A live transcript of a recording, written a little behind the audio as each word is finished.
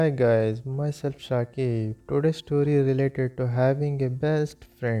Hi guys, myself Shakib. Today's story related to having a best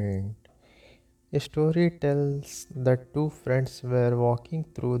friend. A story tells that two friends were walking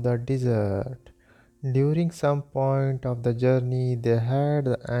through the desert. During some point of the journey, they had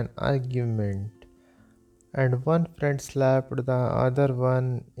an argument, and one friend slapped the other one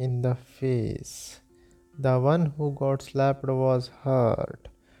in the face. The one who got slapped was hurt,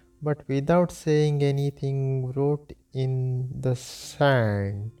 but without saying anything, wrote in the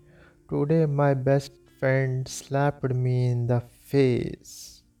sand. Today, my best friend slapped me in the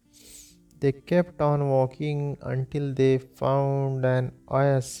face. They kept on walking until they found an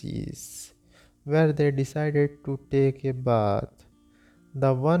oasis where they decided to take a bath.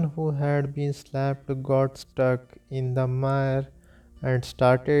 The one who had been slapped got stuck in the mire and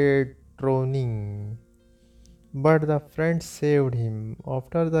started drowning. But the friend saved him.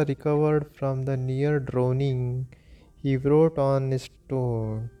 After the recovered from the near drowning, he wrote on a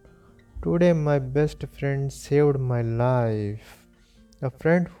stone, "Today my best friend saved my life." A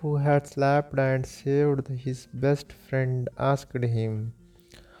friend who had slapped and saved his best friend asked him,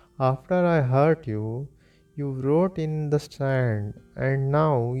 "After I hurt you, you wrote in the sand, and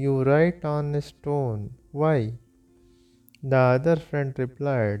now you write on a stone. Why?" The other friend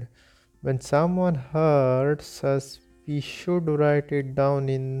replied, "When someone hurts us, we should write it down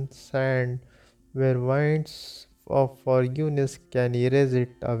in sand where winds of forgiveness can erase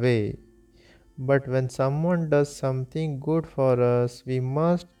it away. But when someone does something good for us, we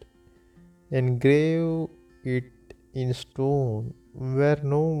must engrave it in stone where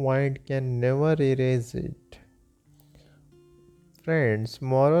no wind can never erase it." Friends,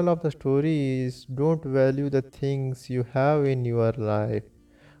 moral of the story is don't value the things you have in your life,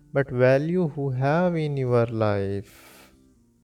 but value who have in your life.